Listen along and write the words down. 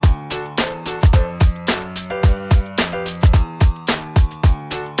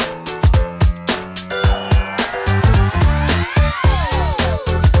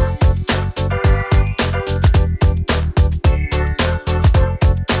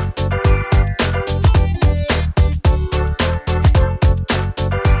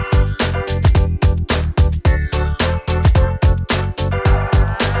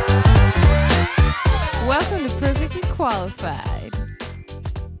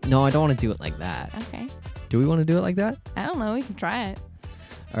No, I don't want to do it like that. Okay. Do we want to do it like that? I don't know. We can try it.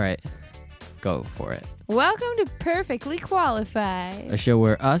 All right. Go for it. Welcome to Perfectly Qualified. A show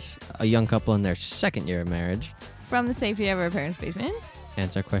where us, a young couple in their second year of marriage, From the safety of our parents' basement.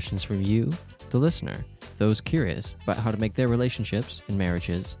 answer questions from you, the listener, those curious about how to make their relationships and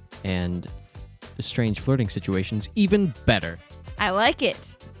marriages and strange flirting situations even better. I like it.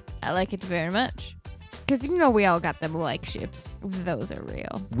 I like it very much. Because you know we all got them like ships. Those are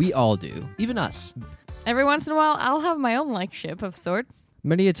real. We all do, even us. Every once in a while, I'll have my own like ship of sorts.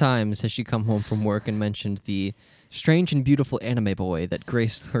 Many a times has she come home from work and mentioned the strange and beautiful anime boy that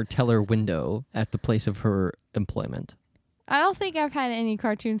graced her teller window at the place of her employment. I don't think I've had any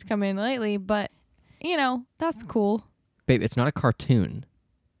cartoons come in lately, but, you know, that's cool. Babe, it's not a cartoon.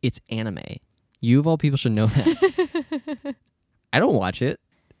 It's anime. You of all people should know that. I don't watch it.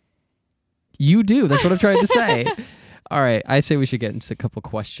 You do. That's what I'm trying to say. All right. I say we should get into a couple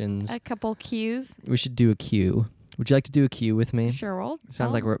questions. A couple cues. We should do a cue. Would you like to do a cue with me? Sure, well.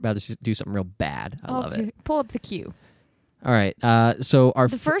 Sounds like we're about to do something real bad. I love it. Pull up the cue. All right. So our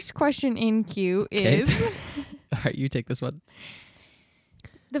The first question in queue Okay. is... All right, you take this one.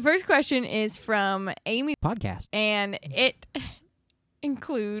 The first question is from Amy, Podcast. and it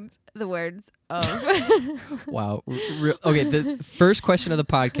includes the words of... Wow. Okay, the first question of the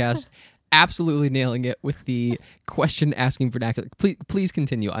podcast, absolutely nailing it with the question asking vernacular. Please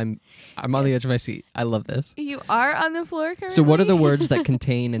continue. I'm on the edge of my seat. I love this. You are on the floor currently? So what are the words that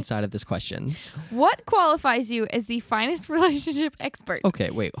contain inside of this question? What qualifies you as the finest relationship expert?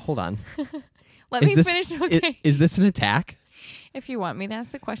 Okay, wait, hold on. Let Is me this- finish. Okay. Is this an attack? If you want me to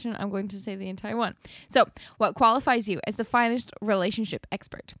ask the question, I'm going to say the entire one. So, what qualifies you as the finest relationship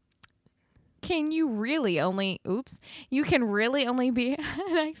expert? Can you really only, you can really only be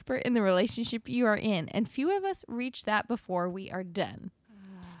an expert in the relationship you are in, and few of us reach that before we are done.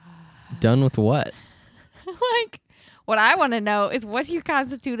 Done with what? Like, what I want to know is what you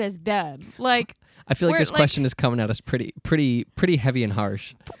constitute as done. Like, I feel like We're, this like- question is coming at us pretty heavy and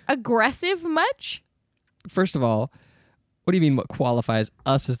harsh. aggressive much? First of all, what do you mean what qualifies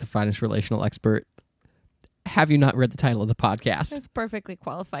us as the finest relational expert? Have you not read the title of the podcast? It's perfectly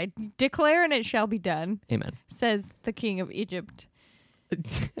qualified. Declare and it shall be done, Amen. says the king of Egypt.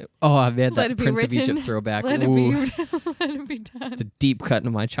 Oh, man, Let that it be Prince of written. Egypt throwback. Let Ooh, it be, let it be done. it's a deep cut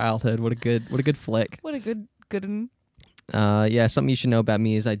into my childhood. What a good flick. What a good one. Yeah, something you should know about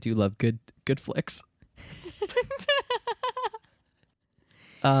me is I do love good flicks.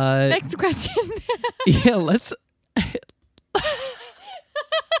 Next question. Yeah, let's.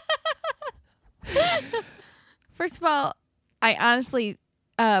 First of all, I honestly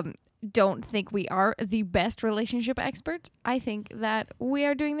don't think we are the best relationship experts. I think that we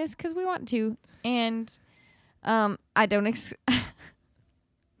are doing this because we want to. And I don't... Let's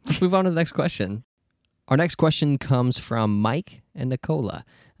move on to the next question. Our next question comes from Mike and Nicola.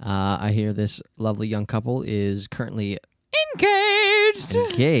 I hear this lovely young couple is currently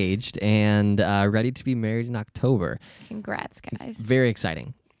engaged and ready to be married in October. Congrats, guys. Very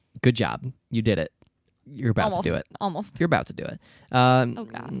exciting. Good job. You did it. You're about to do it. Almost. You're about to do it. Oh,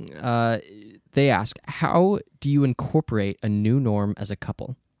 God. They ask, how do you incorporate a new norm as a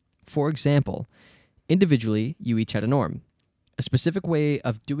couple? For example, individually, you each had a norm, a specific way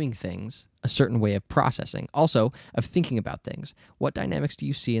of doing things, a certain way of processing, also of thinking about things. What dynamics do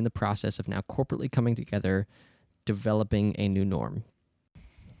you see in the process of now corporately coming together, developing a new norm?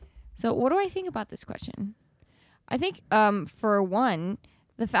 So what do I think about this question? I think, for one,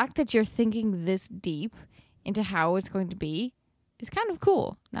 the fact that you're thinking this deep into how it's going to be is kind of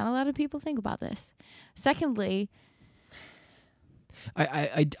cool. Not a lot of people think about this. Secondly,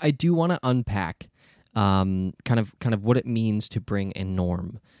 I do want to unpack kind of what it means to bring a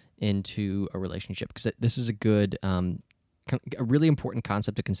norm into a relationship, because this is a good a really important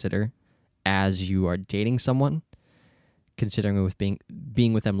concept to consider as you are dating someone, considering with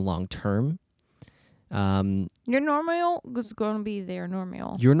being with them long term. your normal is going to be their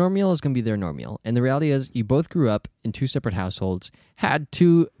normal. Your normal is going to be their normal. And the reality is you both grew up in two separate households, had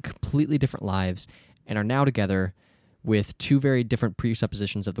two completely different lives, and are now together with two very different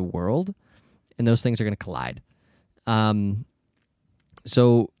presuppositions of the world, and those things are going to collide.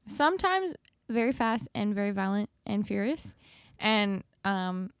 So Sometimes very fast and very violent and furious. And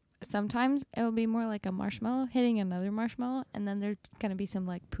sometimes it will be more like a marshmallow hitting another marshmallow, and then there's going to be some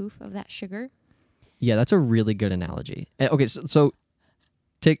like poof of that sugar. yeah, that's a really good analogy. Okay, so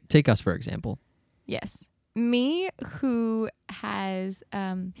take us for example. Yes. Me, who has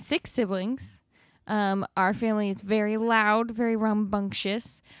 6 siblings, Our family is very loud, very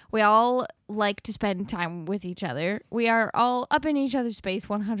rambunctious. We all like to spend time with each other. We are all up in each other's space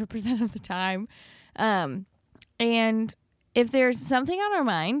 100% of the time. And if there's something on our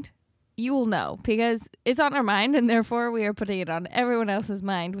mind, you will know because it's on our mind, and therefore we are putting it on everyone else's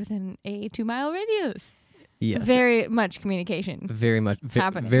mind within a 2-mile radius. Yes. Very much communication. Very much.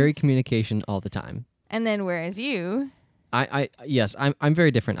 Happening. Very communication all the time. And then whereas you... Yes, I'm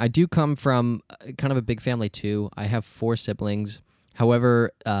very different. I do come from kind of a big family too. I have 4 siblings.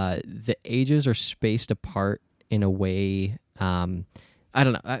 However, the ages are spaced apart in a way, I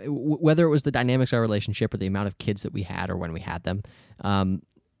don't know, whether it was the dynamics of our relationship or the amount of kids that we had or when we had them.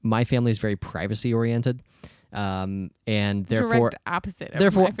 My family is very privacy oriented. And therefore, direct opposite of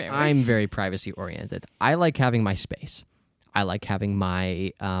therefore my family. I'm very privacy oriented. I like having my space. I like having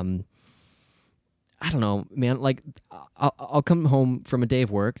my, I don't know, man, like I'll come home from a day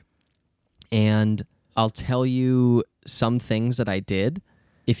of work and I'll tell you some things that I did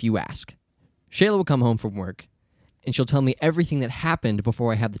if you ask. Shayla will come home from work and she'll tell me everything that happened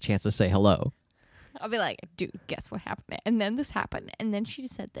before I have the chance to say hello. I'll be like, dude, guess what happened? And then this happened. And then she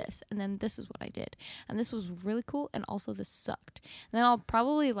said this. And then this is what I did. And this was really cool. And also this sucked. And then I'll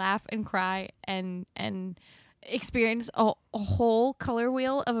probably laugh and cry and experience a whole color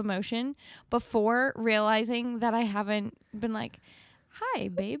wheel of emotion before realizing that I haven't been like, hi,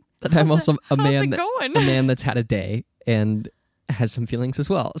 babe. But I'm also a man that's had a day and has some feelings as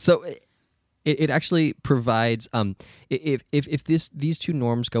well. So it actually provides if these 2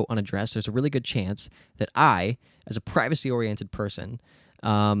 norms go unaddressed, there's a really good chance that I, as a privacy oriented person,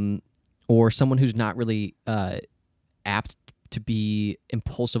 or someone who's not really apt to be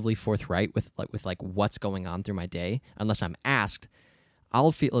impulsively forthright with what's going on through my day, unless I'm asked,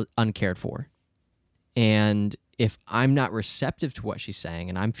 I'll feel uncared for. And if I'm not receptive to what she's saying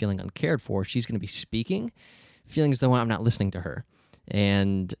and I'm feeling uncared for, she's going to be speaking, feeling as though I'm not listening to her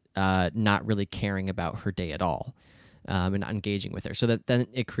and not really caring about her day at all, and not engaging with her. So that then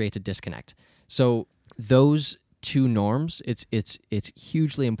it creates a disconnect. So those 2 norms, it's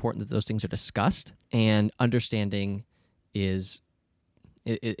hugely important that those things are discussed and understanding is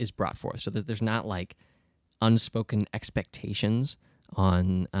brought forth, so that there's not like unspoken expectations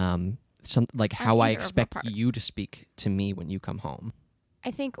on some like how I expect you to speak to me when you come home.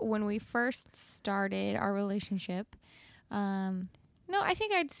 I think when we first started our relationship, no, I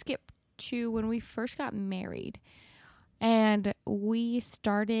think I'd skip to when we first got married, and we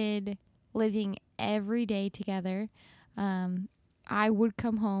started living every day together. I would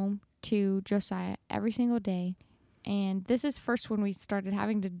come home to Josiah every single day. And this is first when we started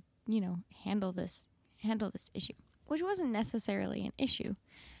having to, handle this issue, which wasn't necessarily an issue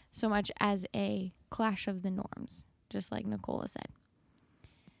so much as a clash of the norms, just like Nicola said.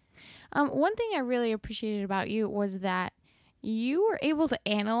 One thing I really appreciated about you was that you were able to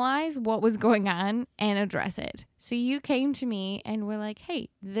analyze what was going on and address it. So you came to me and were like, hey,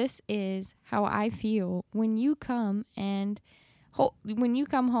 this is how I feel when you come home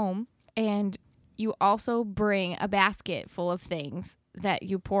and you also bring a basket full of things that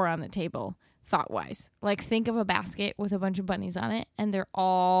you pour on the table, thought-wise. Like, think of a basket with a bunch of bunnies on it, and they're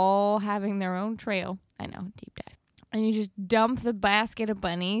all having their own trail. I know, deep dive. And you just dump the basket of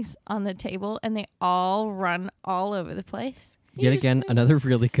bunnies on the table, and they all run all over the place. Yet again, another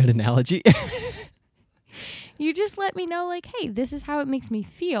really good analogy. You just let me know, like, hey, this is how it makes me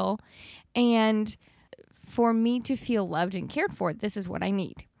feel. And for me to feel loved and cared for, this is what I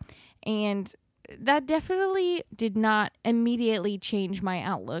need. And that definitely did not immediately change my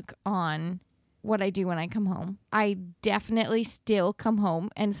outlook on what I do when I come home. I definitely still come home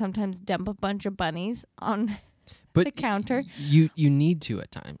and sometimes dump a bunch of bunnies on the counter. You need to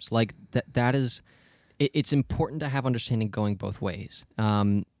at times. Like that is, it's important to have understanding going both ways.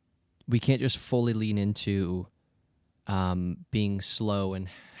 We can't just fully lean into being slow and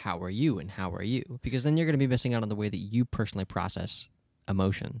how are you, because then you're going to be missing out on the way that you personally process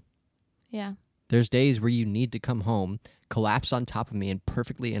emotion. Yeah. There's days where you need to come home, collapse on top of me, and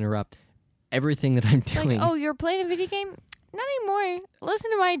perfectly interrupt everything that I'm doing. Like, oh, you're playing a video game? Not anymore.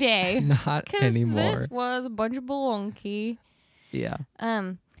 Listen to my day. Not anymore. Because this was a bunch of baloney. Yeah.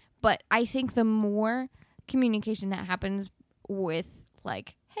 But I think the more communication that happens with,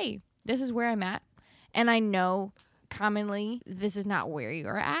 like, hey, this is where I'm at, and I know commonly this is not where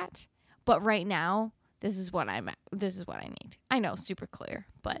you're at, but right now, this is what I'm at. This is what I need. I know, super clear,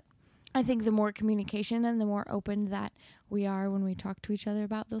 but I think the more communication and the more open that we are when we talk to each other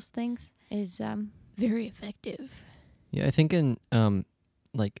about those things is very effective. Yeah, I think in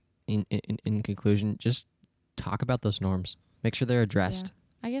conclusion, just talk about those norms. Make sure they're addressed.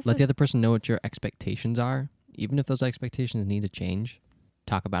 I guess Let the other person know what your expectations are. Even if those expectations need to change,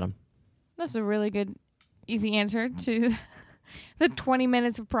 talk about them. that's a really good, easy answer to the 20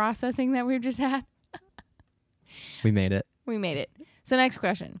 minutes of processing that we've just had. We made it. We made it. So next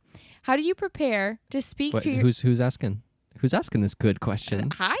question. How do you prepare to speak What, to your... who's asking? Who's asking this good question?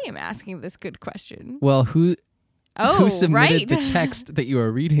 I am asking this good question. Well, who submitted right. the text that you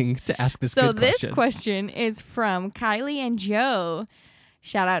are reading to ask this So good question? this question is from Kylie and Joe.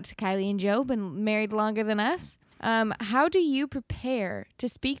 Shout out to Kylie and Joe, been married longer than us. How do you prepare to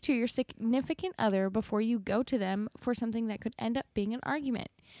speak to your significant other before you go to them for something that could end up being an argument?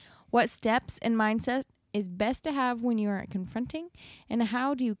 What steps and mindset is best to have when you are confronting? And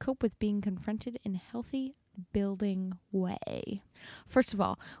how do you cope with being confronted in a healthy, building way? First of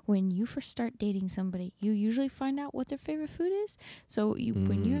all, when you first start dating somebody, you usually find out what their favorite food is. So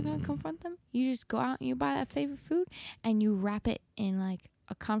when you're going to confront them, you just go out and you buy that favorite food and you wrap it in like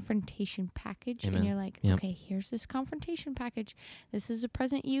a confrontation package. Amen. And you're like, Yep. okay, here's this confrontation package. This is a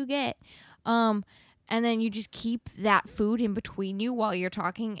present you get. And then you just keep that food in between you while you're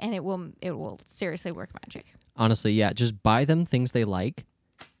talking, and it will seriously work magic. Honestly, yeah. Just buy them things they like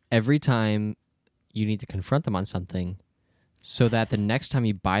every time you need to confront them on something, so that the next time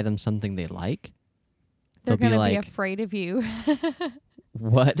you buy them something they like, They're they'll going be to be like, afraid of you.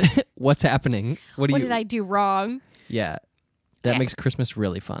 what's happening? What Did I do wrong? Yeah. That Yeah. makes Christmas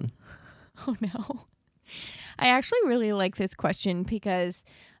really fun. Oh, no. I actually really like this question because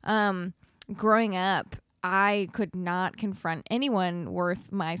growing up, I could not confront anyone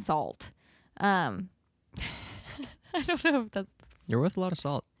worth my salt. I don't know if that's... You're worth a lot of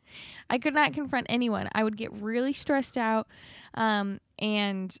salt. I could not confront anyone. I would get really stressed out, and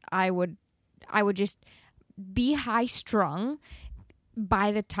I would just be high strung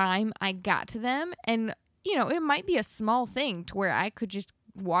by the time I got to them. And, you know, it might be a small thing to where I could just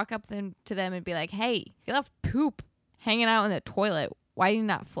walk up to them and be like, hey, you left poop hanging out in the toilet. Why are you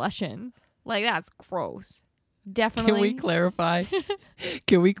not flushing? Like, that's gross. Definitely. Can we clarify?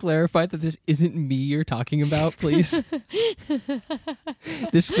 Can we clarify that this isn't me you're talking about, please?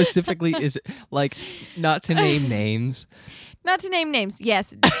 This specifically is, like, not to name names. Not to name names.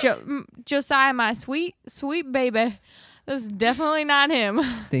 Yes, Josiah, my sweet, sweet baby. This is definitely not him.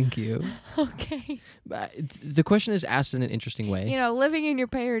 Thank you. Okay. But the question is asked in an interesting way. You know, living in your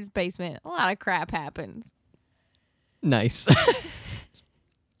parents' basement, a lot of crap happens. Nice.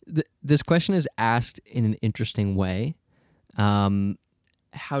 This question is asked in an interesting way.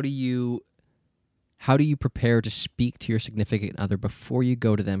 How do you prepare to speak to your significant other before you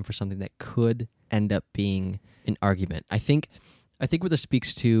go to them for something that could end up being an argument? I think what this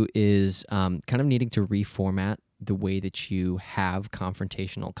speaks to is kind of needing to reformat the way that you have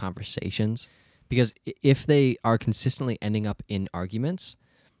confrontational conversations, because if they are consistently ending up in arguments,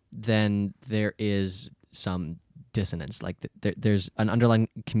 then there is some dissonance. Like there's an underlying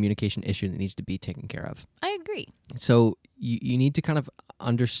communication issue that needs to be taken care of. I agree. So you need to kind of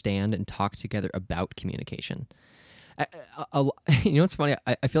understand and talk together about communication. You know what's funny?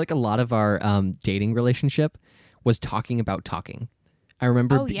 I feel like a lot of our dating relationship was talking about talking. I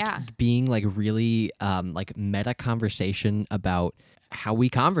remember being like really like meta conversation about how we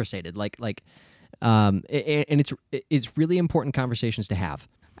conversated. And it's really important conversations to have.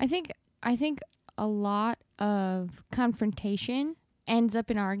 I think a lot of confrontation ends up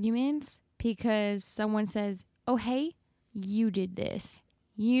in arguments because someone says, oh, hey, you did this.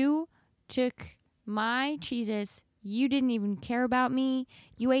 You took my Cheez-Its. You didn't even care about me.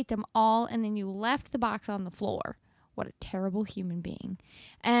 You ate them all, and then you left the box on the floor. What a terrible human being.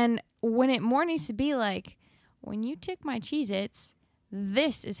 And when it more needs to be like, when you took my Cheez-Its,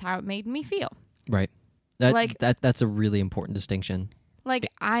 this is how it made me feel. Right. That's a really important distinction.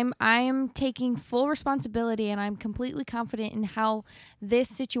 Like, I am taking full responsibility, and I'm completely confident in how this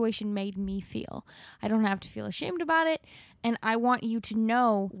situation made me feel. I don't have to feel ashamed about it, and I want you to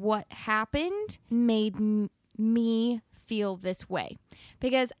know what happened made me feel this way.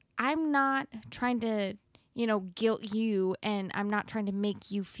 Because I'm not trying to, guilt you, and I'm not trying to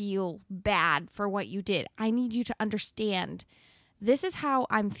make you feel bad for what you did. I need you to understand this is how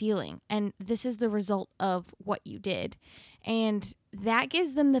I'm feeling, and this is the result of what you did. And that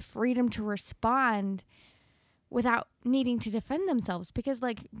gives them the freedom to respond without needing to defend themselves, because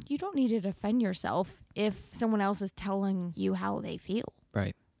you don't need to defend yourself if someone else is telling you how they feel.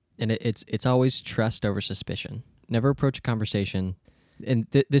 Right. And it's always trust over suspicion. Never approach a conversation. And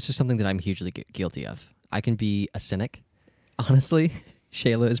this is something that I'm hugely guilty of. I can be a cynic. Honestly,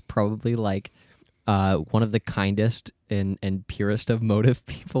 Shayla is probably one of the kindest and purest of motive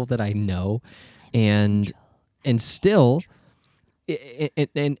people that I know. And still,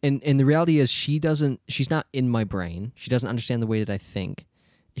 And the reality is she's not in my brain. She doesn't understand the way that I think.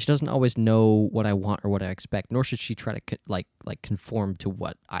 She doesn't always know what I want or what I expect, nor should she try to like conform to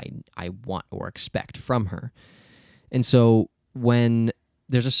what I want or expect from her. And so when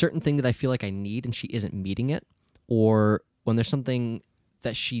there's a certain thing that I feel like I need and she isn't meeting it, or when there's something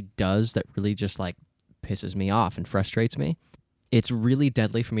that she does that really just like pisses me off and frustrates me, it's really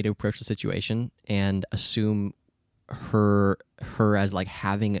deadly for me to approach the situation and assume her as like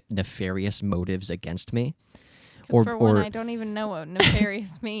having nefarious motives against me. Because for one, I don't even know what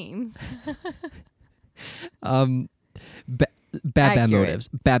nefarious means. Bad motives.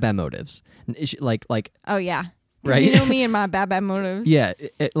 Bad motives. Like. Oh yeah. Right. You know me and my bad motives. Yeah.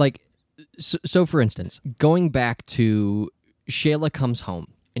 So for instance, going back to Shayla comes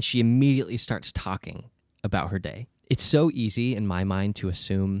home and she immediately starts talking about her day. It's so easy in my mind to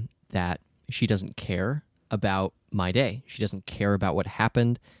assume that she doesn't care about my day. She doesn't care about what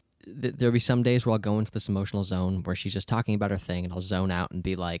happened. There'll be some days where I'll go into this emotional zone where she's just talking about her thing, and I'll zone out and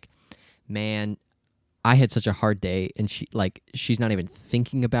be like, man, I had such a hard day, and she's not even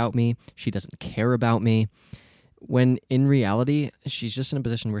thinking about me. She doesn't care about me. When in reality, she's just in a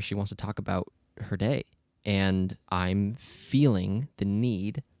position where she wants to talk about her day, and I'm feeling the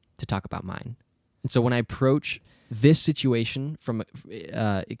need to talk about mine. And so when I approach this situation from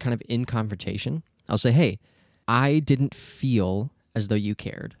kind of in confrontation, I'll say, hey, I didn't feel as though you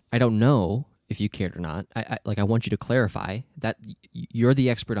cared. I don't know if you cared or not. I want you to clarify that you're the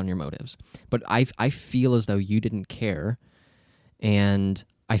expert on your motives. But I feel as though you didn't care, and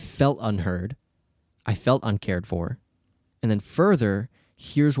I felt unheard. I felt uncared for. And then further,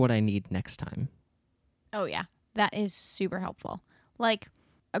 here's what I need next time. Oh yeah, that is super helpful. Like,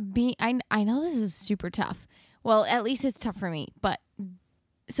 I know this is super tough. Well, at least it's tough for me. But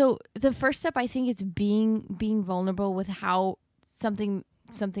so the first step, I think, is being vulnerable with how something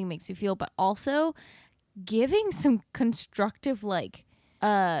makes you feel, but also giving some constructive, like,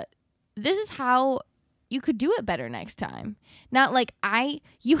 this is how you could do it better next time. Not like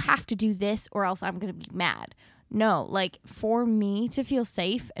you have to do this or else I'm going to be mad. No, like, for me to feel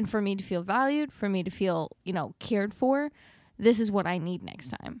safe and for me to feel valued, for me to feel, cared for, this is what I need next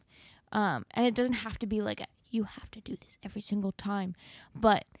time. And it doesn't have to be like you have to do this every single time,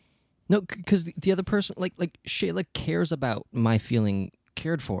 but no, because the other person, like Shayla, cares about my feeling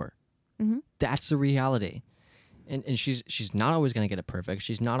cared for. Mm-hmm. That's the reality, and she's not always going to get it perfect.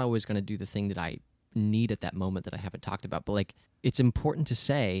 She's not always going to do the thing that I need at that moment that I haven't talked about. But like, it's important to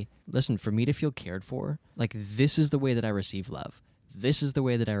say, listen, for me to feel cared for, like, this is the way that I receive love. This is the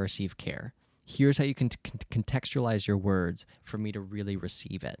way that I receive care. Here's how you can contextualize your words for me to really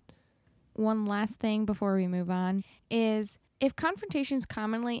receive it. One last thing before we move on is, if confrontations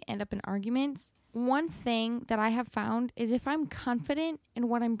commonly end up in arguments, one thing that I have found is if I'm confident in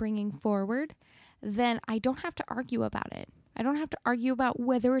what I'm bringing forward, then I don't have to argue about it. I don't have to argue about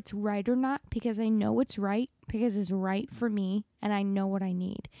whether it's right or not, because I know it's right, because it's right for me and I know what I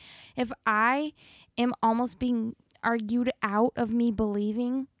need. If I am almost being argued out of me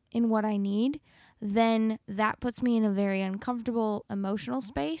believing in what I need, then that puts me in a very uncomfortable emotional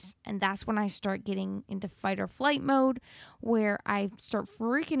space. And that's when I start getting into fight or flight mode, where I start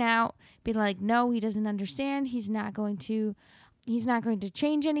freaking out, being like, no, he doesn't understand. He's not going to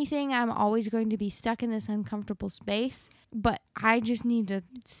change anything. I'm always going to be stuck in this uncomfortable space. But I just need to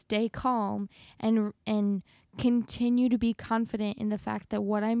stay calm and continue to be confident in the fact that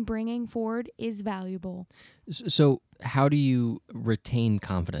what I'm bringing forward is valuable. So how do you retain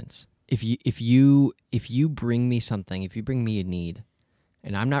confidence? If you bring me something, if you bring me a need,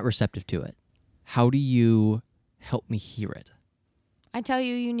 and I'm not receptive to it, how do you help me hear it? I tell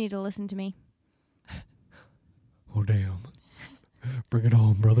you, you need to listen to me. Oh, damn. Bring it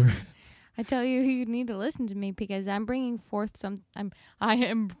on, brother. I tell you, you need to listen to me, because I'm bringing forth I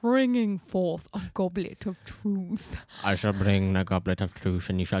am bringing forth a goblet of truth. I shall bring a goblet of truth,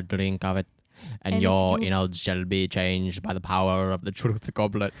 and you shall drink of it, and your innards shall be changed by the power of the truth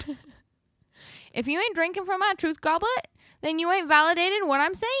goblet. If you ain't drinking from my truth goblet, then you ain't validated what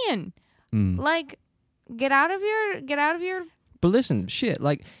I'm saying. Like, get out of your. But listen, shit.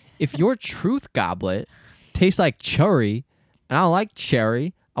 Like, if your truth goblet tastes like cherry, and I don't like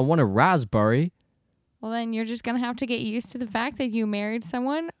cherry, I want a raspberry. Well, then you're just gonna have to get used to the fact that you married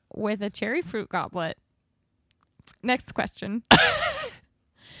someone with a cherry fruit goblet. Next question.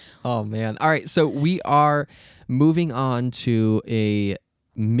 Oh man! All right, so we are moving on to a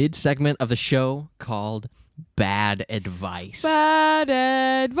mid-segment of the show called Bad Advice. Bad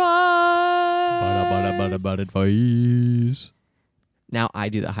advice. Bad advice. Now I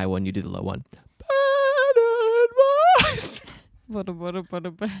do the high one, you do the low one. Bad advice.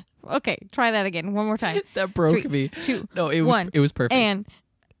 Okay, try that again. One more time. That broke 3, me. 2, No, it 1, was perfect. and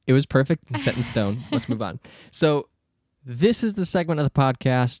It was perfect and set in stone. Let's move on. So, this is the segment of the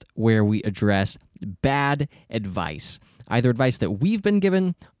podcast where we address bad advice, either advice that we've been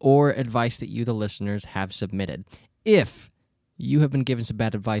given or advice that you, the listeners, have submitted. If you have been given some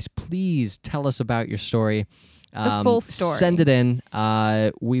bad advice, please tell us about your story. The full story. Send it in.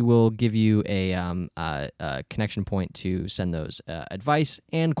 We will give you a connection point to send those advice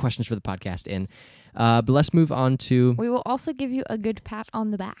and questions for the podcast in. But let's move on to. We will also give you a good pat on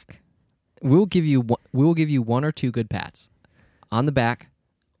the back. We will give you 1 or 2 good pats on the back,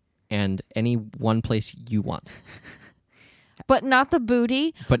 and any one place you want. But not the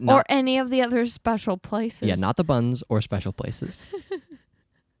booty But not, or any of the other special places. yeah, not the buns or special places.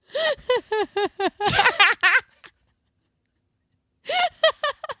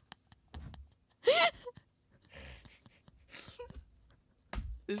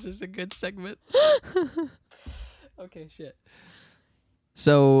 This is a good segment. Okay, shit.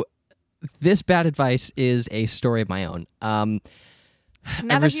 So, this bad advice is a story of my own.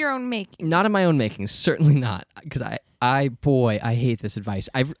 Not of your own making. Not of my own making, certainly not. Because I hate this advice.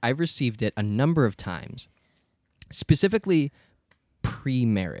 I've received it a number of times, specifically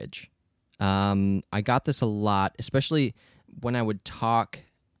pre-marriage. I got this a lot, especially when I would talk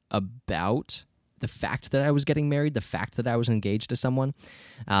about the fact that I was getting married, the fact that I was engaged to someone.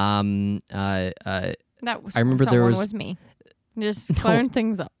 That was I remember there someone was me. Just clearing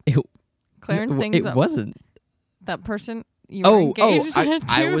things up. Clearing things up. It wasn't. That person you were engaged to.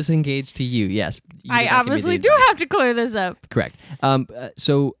 I was engaged to you, yes. You I did not give me obviously the do advice. have to clear this up. Correct.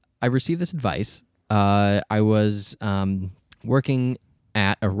 So I received this advice. I was working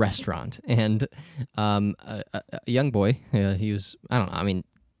at a restaurant, and a young boy, he was, I don't know, I mean,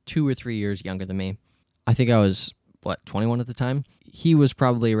 2 or 3 years younger than me. I think I was, 21 at the time? He was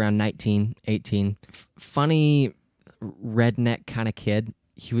probably around 19, 18. Funny redneck kind of kid.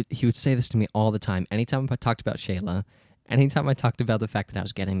 He would say this to me all the time. Anytime I talked about Shayla, anytime I talked about the fact that I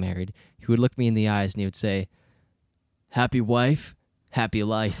was getting married, he would look me in the eyes and he would say, "Happy wife, happy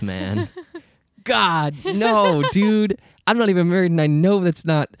life, man." God, no, dude. I'm not even married, and I know that's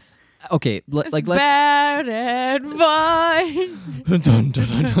not okay. It's let's bad advice. Dun, dun,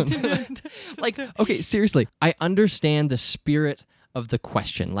 dun, dun, dun. Like, okay, seriously, I understand the spirit of the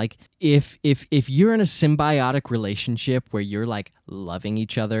question. Like, if you're in a symbiotic relationship where you're like loving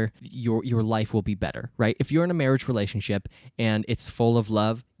each other, your life will be better, right? If you're in a marriage relationship and it's full of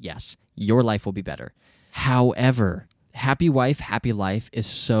love, yes, your life will be better. However, happy wife, happy life is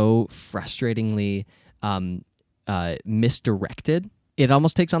so frustratingly misdirected. It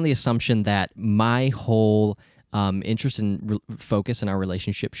almost takes on the assumption that my whole interest and focus in our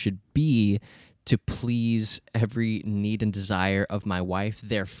relationship should be to please every need and desire of my wife.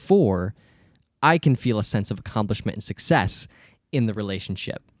 Therefore, I can feel a sense of accomplishment and success in the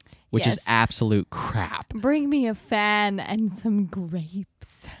relationship, which is absolute crap. Bring me a fan and some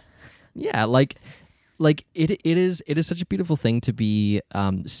grapes. Yeah, like it is such a beautiful thing to be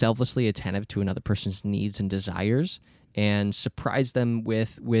selflessly attentive to another person's needs and desires and surprise them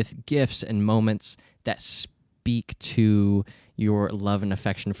with gifts and moments that speak to your love and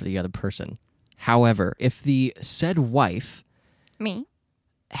affection for the other person. However, if the said wife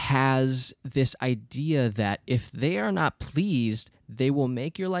has this idea that if they are not pleased, they will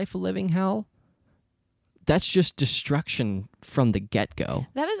make your life a living hell, that's just destruction from the get-go.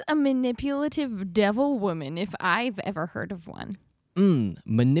 That is a manipulative devil woman, if I've ever heard of one.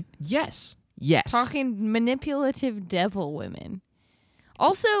 Yes. Talking manipulative devil women.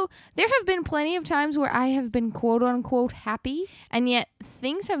 Also, there have been plenty of times where I have been quote-unquote happy, and yet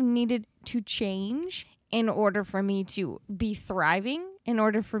things have needed to change in order for me to be thriving, in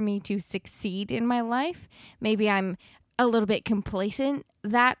order for me to succeed in my life. Maybe I'm a little bit complacent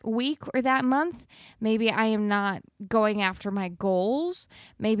that week or that month. Maybe I am not going after my goals.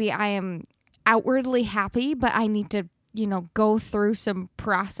 Maybe I am outwardly happy, but I need to, go through some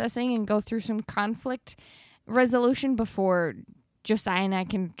processing and go through some conflict resolution before Josiah and I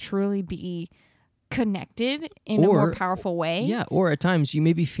can truly be connected in a more powerful way. Yeah, or at times you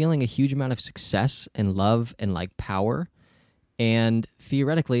may be feeling a huge amount of success and love and like power, and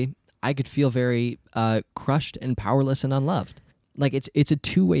theoretically I could feel very crushed and powerless and unloved. Like it's a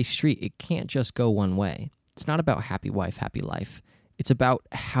two-way street. It can't just go one way. It's not about happy wife, happy life. It's about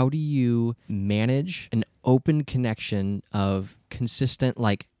how do you manage an open connection of consistent,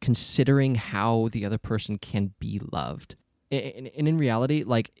 like considering how the other person can be loved. And in reality,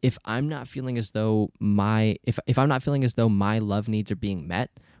 like if I'm not feeling as though if I'm not feeling as though my love needs are being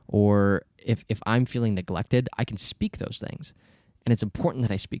met, or if I'm feeling neglected, I can speak those things. And it's important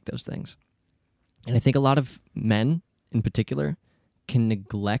that I speak those things. And I think a lot of men in particular can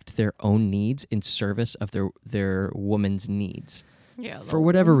neglect their own needs in service of their woman's needs. Yeah. For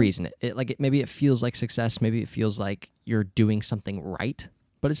whatever reason. Maybe it feels like success, maybe it feels like you're doing something right,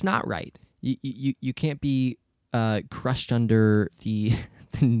 but it's not right. You can't be crushed under the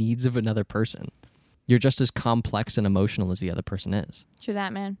needs of another person. You're just as complex and emotional as the other person is. True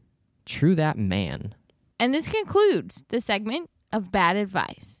that, man. True that, man. And this concludes the segment of Bad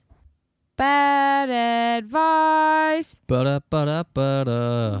Advice. Bad advice.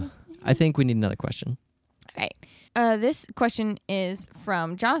 I think we need another question. All right. This question is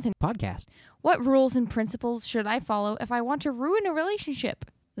from Jonathan. Podcast. What rules and principles should I follow if I want to ruin a relationship?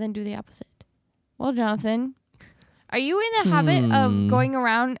 Then do the opposite. Well, Jonathan, are you in the habit of going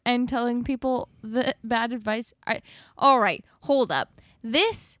around and telling people the bad advice? All right, hold up.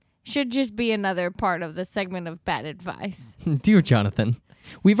 This should just be another part of the segment of bad advice. Dear Jonathan,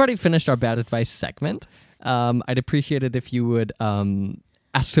 we've already finished our bad advice segment. I'd appreciate it if you would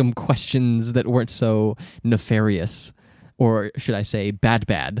ask some questions that weren't so nefarious, or should I say bad.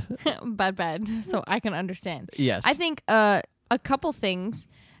 bad, so I can understand. Yes. I think a couple things,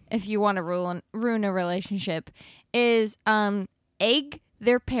 if you want to ruin a relationship, is egg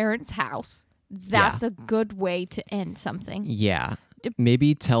their parents' house. That's a good way to end something. Yeah.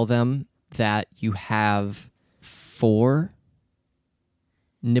 Maybe tell them that you have 4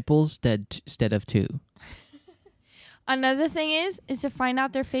 nipples instead of 2. Another thing is to find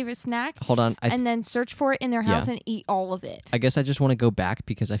out their favorite snack. Hold on. And then search for it in their house and eat all of it. I guess I just want to go back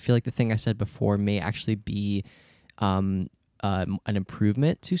because I feel like the thing I said before may actually be an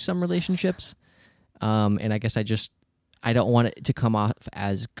improvement to some relationships. And I guess I don't want it to come off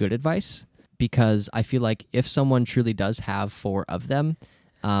as good advice, because I feel like if someone truly does have 4 of them,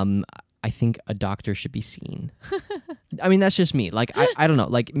 I think a doctor should be seen. I mean, that's just me. Like, I don't know.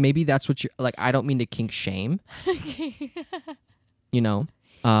 Like, maybe that's what you're... Like, I don't mean to kink shame. You know?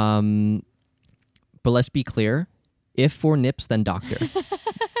 But let's be clear. If 4 nips, then doctor.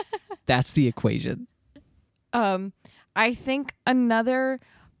 That's the equation. I think another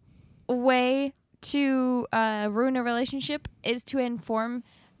way to ruin a relationship is to inform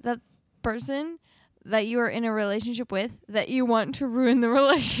the person that you are in a relationship with that you want to ruin the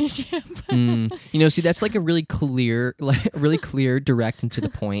relationship. See, that's like a really clear, direct and to the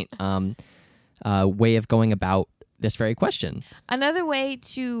point way of going about this very question. Another way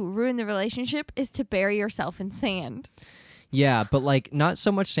to ruin the relationship is to bury yourself in sand. Yeah, but like not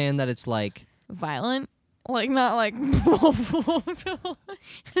so much sand that it's like violent. Like, not like, and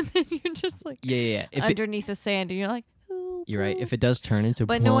then you're just like, underneath the sand, and you're like, ooh, you're right. If it does turn into,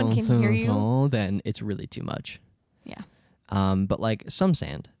 but no one can hear you, then it's really too much. Yeah. But like some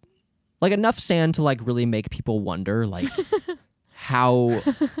sand, like enough sand to like really make people wonder, like, how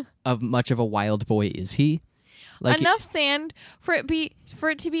much of a wild boy is he? Like enough sand for it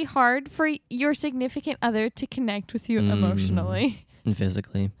to be hard for your significant other to connect with you emotionally. And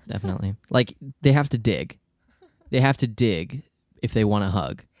physically, definitely. Like, they have to dig. They have to dig if they want to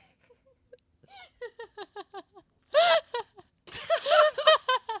hug.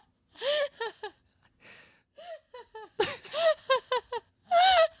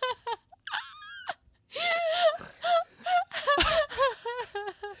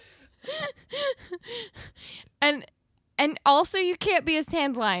 And also, you can't be a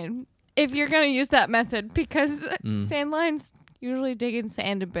sand lion if you're going to use that method, because sand lions usually dig in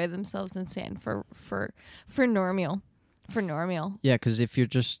sand and bury themselves in sand for normal. Yeah, because if you're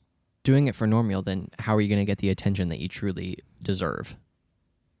just doing it for normal, then how are you going to get the attention that you truly deserve?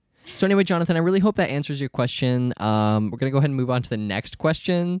 So anyway, Jonathan, I really hope that answers your question. We're going to go ahead and move on to the next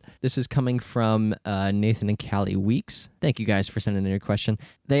question. This is coming from Nathan and Callie Weeks. Thank you guys for sending in your question.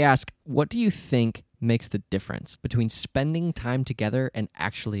 They ask, what do you think makes the difference between spending time together and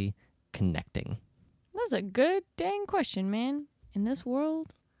actually connecting? That's a good dang question, man. In this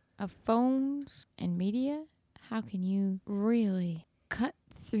world of phones and media, how can you really cut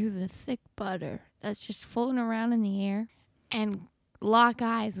through the thick butter that's just floating around in the air and lock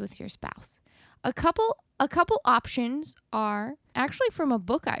eyes with your spouse? A couple options are actually from a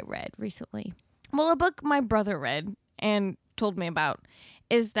book I read recently. Well, a book my brother read and told me about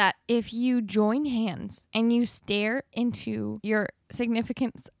is that if you join hands and you stare into your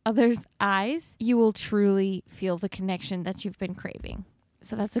significant other's eyes, you will truly feel the connection that you've been craving.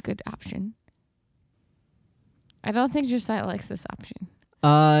 So that's a good option. I don't think Josiah likes this option.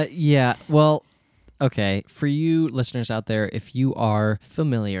 Yeah. Well, okay. For you listeners out there, if you are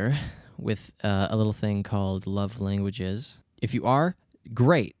familiar with a little thing called love languages, if you are,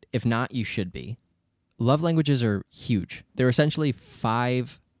 great. If not, you should be. love languages are huge. They're essentially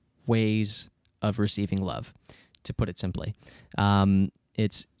 5 ways of receiving love, to put it simply.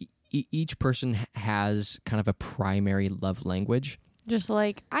 It's each person has kind of a primary love language. Just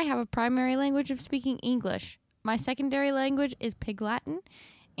like I have a primary language of speaking English. My secondary language is Pig Latin,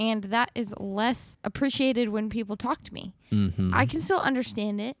 and that is less appreciated when people talk to me. Mm-hmm. I can still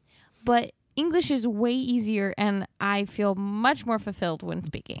understand it, but English is way easier, and I feel much more fulfilled when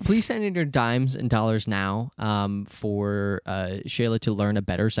speaking. Please send in your dimes and dollars now for Shayla to learn a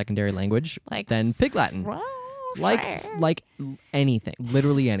better secondary language than Pig Latin. Like anything,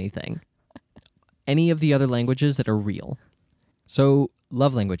 literally anything. Any of the other languages that are real. So,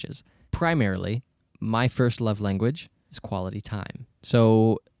 love languages. Primarily, my first love language is quality time.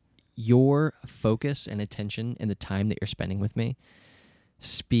 So, your focus and attention and the time that you're spending with me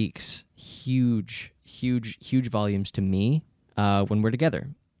speaks huge volumes to me when we're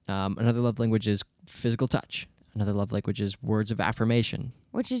together. Another love language is physical touch. Another love language is words of affirmation.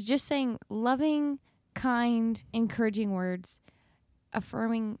 Which is just saying loving, kind, encouraging words,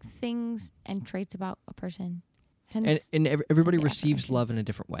 affirming things and traits about a person. And everybody receives love in a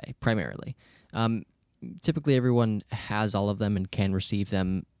different way, primarily. Typically, everyone has all of them and can receive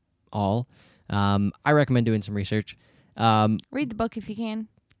them all. I recommend doing some research. Read the book if you can.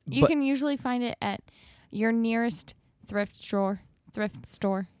 You can usually find it at your nearest thrift store.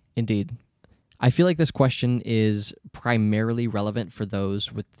 Indeed. I feel like this question is primarily relevant for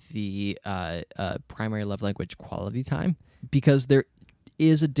those with the primary love language quality time, because there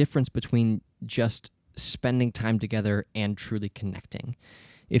is a difference between just spending time together and truly connecting.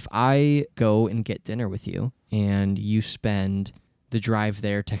 If I go and get dinner with you and you spend the drive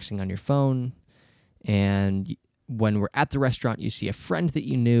there texting on your phone, and when we're at the restaurant you see a friend that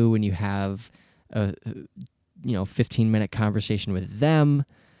you knew and you have a 15-minute conversation with them,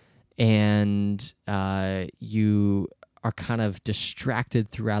 and you are kind of distracted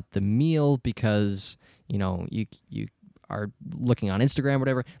throughout the meal because you are looking on Instagram or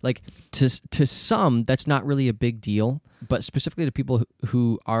whatever. Like to some, that's not really a big deal, but specifically to people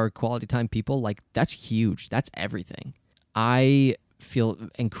who are quality time people, like that's huge. That's everything. I feel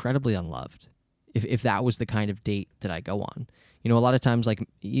incredibly unloved if that was the kind of date that I go on. A lot of times, like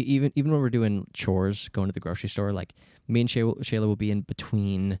even when we're doing chores, going to the grocery store, like me and Shayla will be in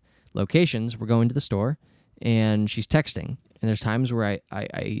between locations. We're going to the store and she's texting, and there's times where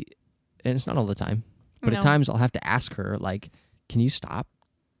I and it's not all the time, but at times I'll have to ask her, like, can you stop?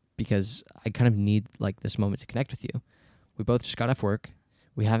 Because I kind of need like this moment to connect with you. We both just got off work.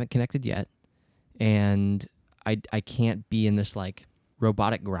 We haven't connected yet. And I can't be in this like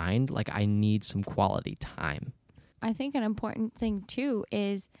robotic grind. Like I need some quality time. I think an important thing too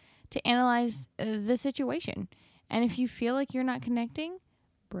is to analyze the situation. And if you feel like you're not connecting,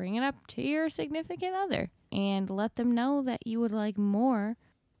 bring it up to your significant other and let them know that you would like more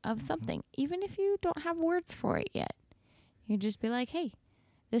of something, even if you don't have words for it yet. You just be like, hey,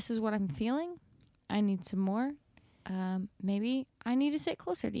 this is what I'm feeling. I need some more. Maybe I need to sit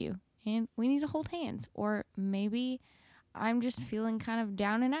closer to you and we need to hold hands. Or maybe I'm just feeling kind of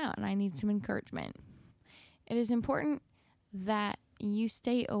down and out and I need some encouragement. It is important that you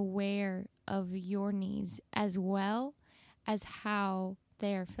stay aware of your needs as well as how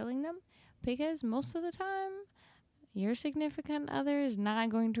they are filling them, because most of the time your significant other is not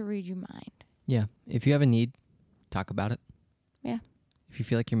going to read your mind. Yeah. If you have a need, talk about it. Yeah. If you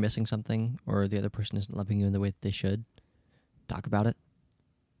feel like you're missing something or the other person isn't loving you in the way that they should, talk about it.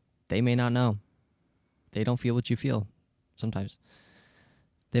 They may not know. They don't feel what you feel sometimes.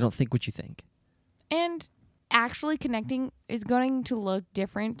 They don't think what you think. And actually connecting is going to look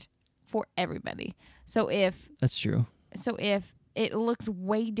different for everybody. That's true. So if it looks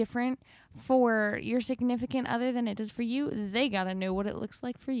way different for your significant other than it does for you, they got to know what it looks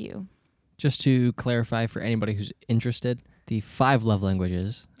like for you. Just to clarify for anybody who's interested, the 5 love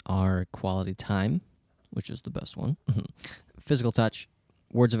languages are quality time, which is the best one, physical touch,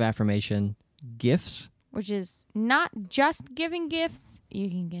 words of affirmation, gifts, which is not just giving gifts. You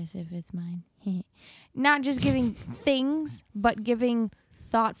can guess if it's mine. Not just giving things, but giving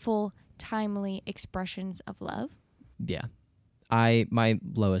thoughtful, timely expressions of love. Yeah. My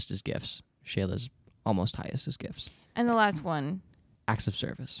lowest is gifts. Shayla's almost highest is gifts. And the last one. Acts of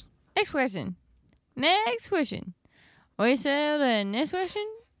service. Next question. We said the next question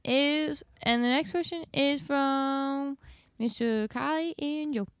is, and the next question is from Mr. Kylie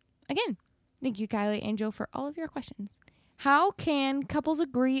and Joe. Again, thank you, Kylie and Joe, for all of your questions. How can couples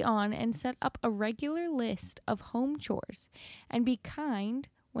agree on and set up a regular list of home chores and be kind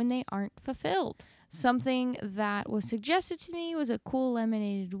when they aren't fulfilled? Something that was suggested to me was a cool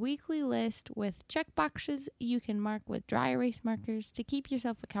laminated weekly list with check boxes you can mark with dry erase markers to keep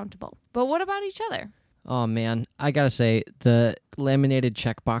yourself accountable. But what about each other? Oh man, I gotta say, the laminated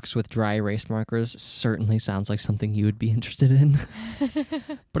checkbox with dry erase markers certainly sounds like something you would be interested in.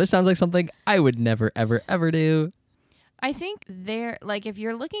 But it sounds like something I would never, ever, ever do. I think if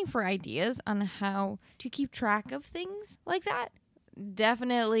you're looking for ideas on how to keep track of things like that,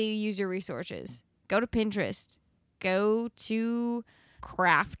 definitely use your resources. Go to Pinterest. Go to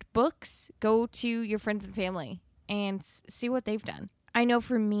craft books. Go to your friends and family and see what they've done. I know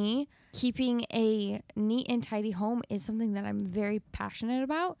for me, keeping a neat and tidy home is something that I'm very passionate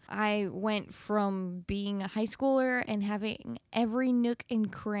about. I went from being a high schooler and having every nook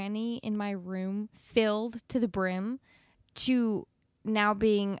and cranny in my room filled to the brim to now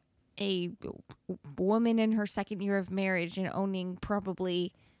being a woman in her second year of marriage and owning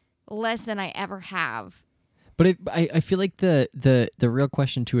probably less than I ever have. But I feel like the real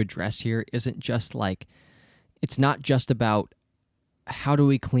question to address here isn't just like, it's not just about how do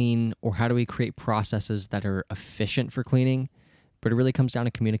we clean or how do we create processes that are efficient for cleaning, but it really comes down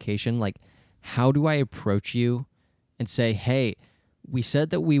to communication. Like, how do I approach you and say, hey, we said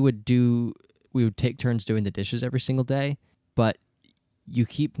that we would take turns doing the dishes every single day, but you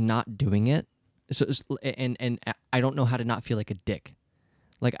keep not doing it. So and I don't know how to not feel like a dick.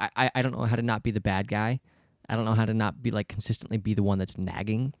 Like, I don't know how to not be the bad guy. I don't know how to not be like consistently be the one that's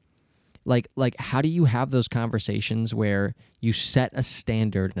nagging. Like how do you have those conversations where you set a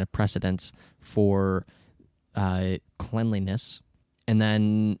standard and a precedence for cleanliness and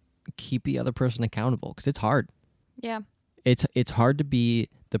then keep the other person accountable? Because it's hard. Yeah. It's hard to be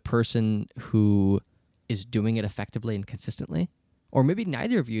the person who is doing it effectively and consistently, or maybe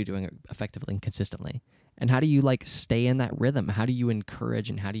neither of you are doing it effectively and consistently. And how do you like stay in that rhythm? How do you encourage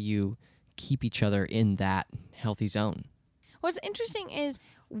and how do you keep each other in that healthy zone? What's interesting is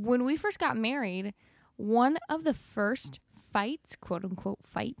when we first got married, one of the first fights, quote unquote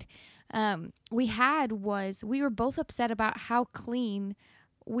fight, we had was we were both upset about how clean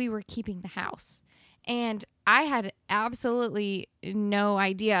we were keeping the house. And I had absolutely no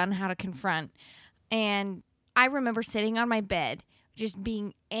idea on how to confront. And I remember sitting on my bed, just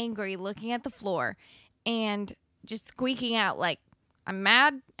being angry, looking at the floor, and just squeaking out like, I'm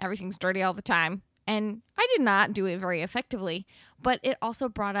mad, everything's dirty all the time. And I did not do it very effectively, but it also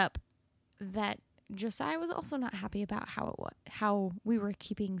brought up that Josiah was also not happy about how we were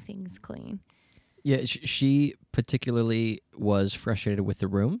keeping things clean. Yeah, she particularly was frustrated with the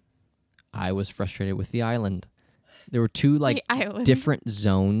room. I was frustrated with the island. There were two different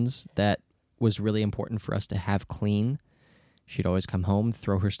zones that was really important for us to have clean. She'd always come home,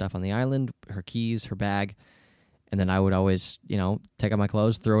 throw her stuff on the island, her keys, her bag, and then I would always, take out my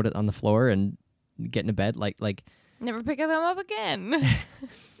clothes, throw it on the floor, and get into bed. Like never pick them up again.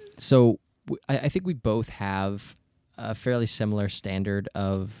 So I think we both have a fairly similar standard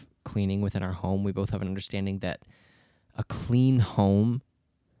of cleaning within our home. We both have an understanding that a clean home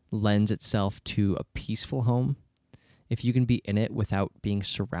lends itself to a peaceful home. If you can be in it without being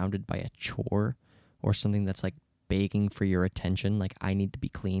surrounded by a chore or something that's like begging for your attention, like I need to be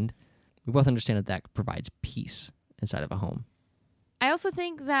cleaned, we both understand that provides peace inside of a home. I also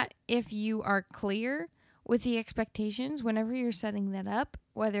think that if you are clear with the expectations whenever you're setting that up,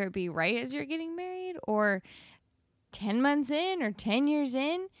 whether it be right as you're getting married or 10 months in or 10 years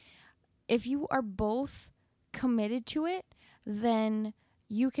in, if you are both committed to it, then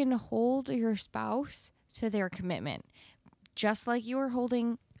you can hold your spouse to their commitment, just like you are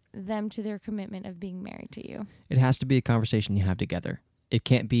holding them to their commitment of being married to you. It has to be a conversation you have together. It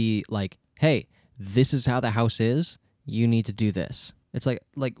can't be like, hey, this is how the house is. You need to do this. It's like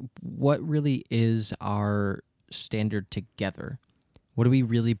what really is our standard together? What do we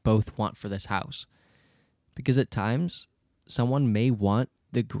really both want for this house? Because at times, someone may want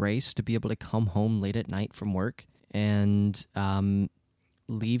the grace to be able to come home late at night from work and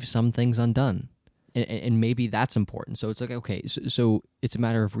leave some things undone. And maybe that's important. So it's like, okay, so it's a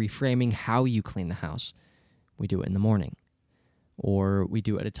matter of reframing how you clean the house. We do it in the morning. Or we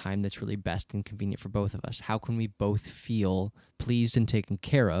do it at a time that's really best and convenient for both of us. How can we both feel pleased and taken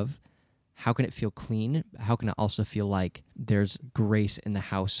care of? How can it feel clean? How can it also feel like there's grace in the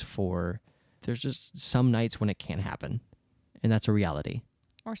house there's just some nights when it can't happen. And that's a reality.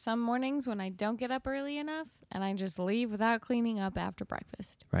 Or some mornings when I don't get up early enough and I just leave without cleaning up after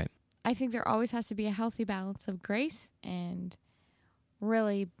breakfast. Right. I think there always has to be a healthy balance of grace and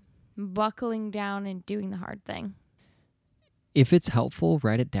really buckling down and doing the hard thing. If it's helpful,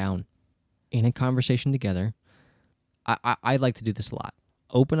 write it down in a conversation together. I like to do this a lot.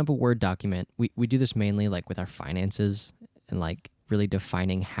 open up a Word document. We do this mainly like with our finances and like really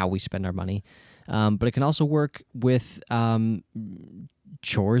defining how we spend our money. But it can also work with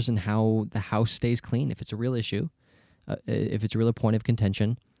chores and how the house stays clean. If it's a real issue, if it's a real point of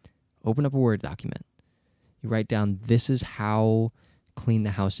contention, open up a Word document. You write down, this is how clean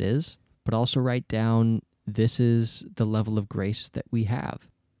the house is, but also write down, this is the level of grace that we have.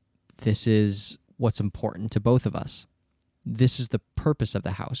 This is what's important to both of us. This is the purpose of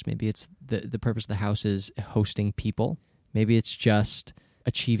the house. Maybe it's the purpose of the house is hosting people. Maybe it's just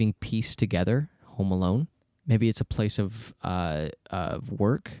achieving peace together, home alone. Maybe it's a place of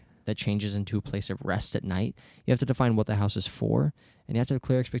work that changes into a place of rest at night. You have to define what the house is for, and you have to have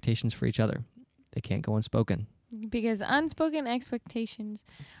clear expectations for each other. They can't go unspoken. Because unspoken expectations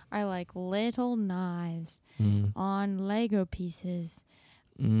are like little knives on Lego pieces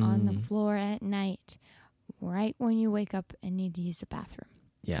on the floor at night, right when you wake up and need to use the bathroom.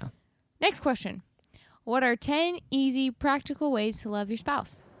 Yeah. Next question. What are 10 easy, practical ways to love your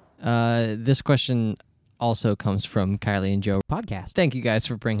spouse? This question also comes from Kylie and Joe podcast. Thank you guys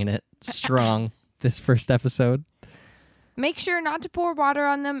for bringing it strong this first episode. Make sure not to pour water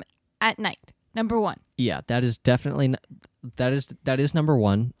on them at night. Number 1. Yeah, that is definitely that is number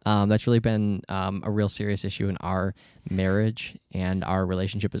 1. That's really been a real serious issue in our marriage and our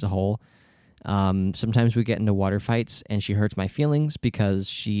relationship as a whole. Sometimes we get into water fights, and she hurts my feelings because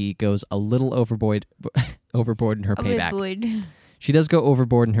she goes a little overboard in her payback. She does go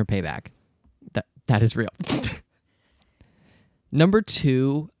overboard in her payback. That is real. Number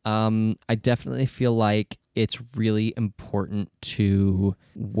 2, I definitely feel like it's really important to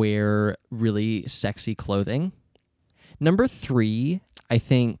wear really sexy clothing. Number 3, I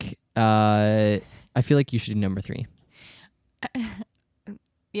think, I feel like you should do number 3.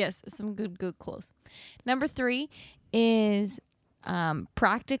 Yes, some good clothes. Number 3 is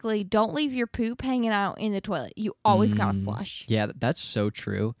practically don't leave your poop hanging out in the toilet. You always gotta flush. Yeah, that's so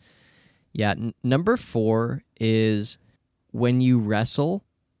true. Yeah, number 4 is when you wrestle,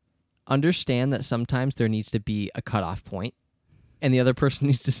 understand that sometimes there needs to be a cutoff point, and the other person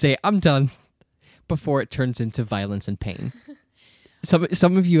needs to say, I'm done, before it turns into violence and pain.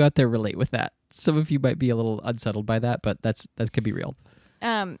 Some of you out there relate with that. Some of you might be a little unsettled by that, but that could be real.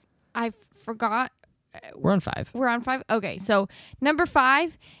 I forgot. We're on 5. We're on 5? Okay, so number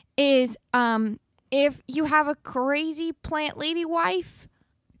 5 is if you have a crazy plant lady wife,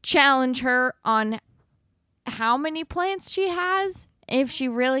 challenge her on how many plants she has, if she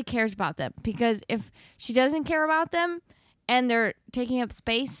really cares about them. Because if she doesn't care about them and they're taking up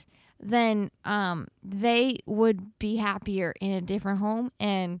space, then they would be happier in a different home,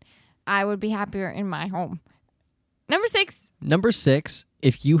 and I would be happier in my home. Number 6,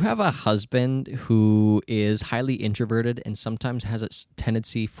 if you have a husband who is highly introverted and sometimes has a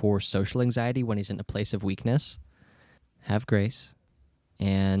tendency for social anxiety when he's in a place of weakness, have grace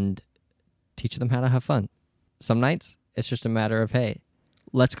and teach them how to have fun. Some nights, it's just a matter of, hey,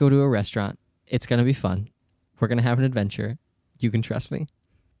 let's go to a restaurant. It's going to be fun. We're going to have an adventure. You can trust me.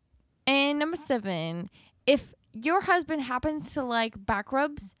 And number 7, if your husband happens to like back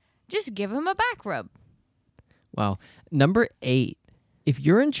rubs, just give him a back rub. Wow. Number 8, if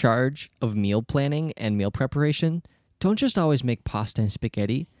you're in charge of meal planning and meal preparation, don't just always make pasta and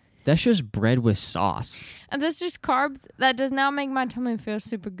spaghetti. That's just bread with sauce. And that's just carbs. That does not make my tummy feel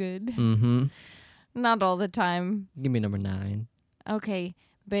super good. Mm-hmm. Not all the time. Give me number 9. Okay,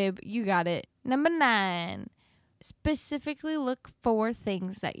 babe, you got it. Number 9. Specifically look for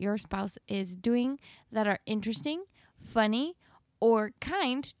things that your spouse is doing that are interesting, funny, or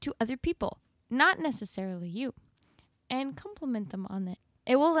kind to other people, not necessarily you, and compliment them on it.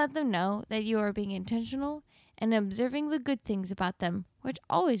 It will let them know that you are being intentional and observing the good things about them, which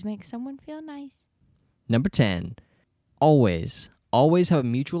always makes someone feel nice. Number 10, always have a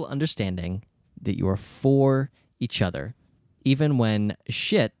mutual understanding that you are for each other. Even when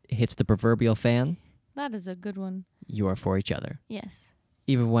shit hits the proverbial fan, that is a good one. You are for each other. Yes.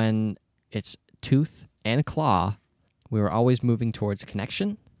 Even when it's tooth and claw, we are always moving towards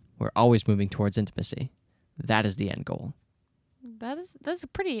connection. We're always moving towards intimacy. That is the end goal. That's a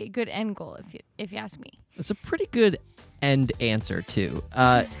pretty good end goal if you ask me. It's a pretty good end answer too.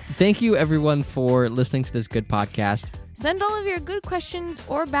 Thank you everyone for listening to this good podcast. Send all of your good questions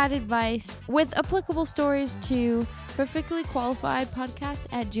or bad advice with applicable stories to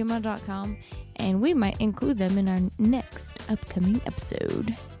perfectlyqualifiedpodcast@gmail.com, and we might include them in our next upcoming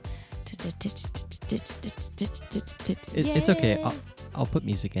episode. It's okay. I'll put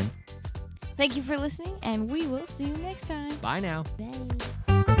music in. Thank you for listening, and we will see you next time. Bye now. Bye.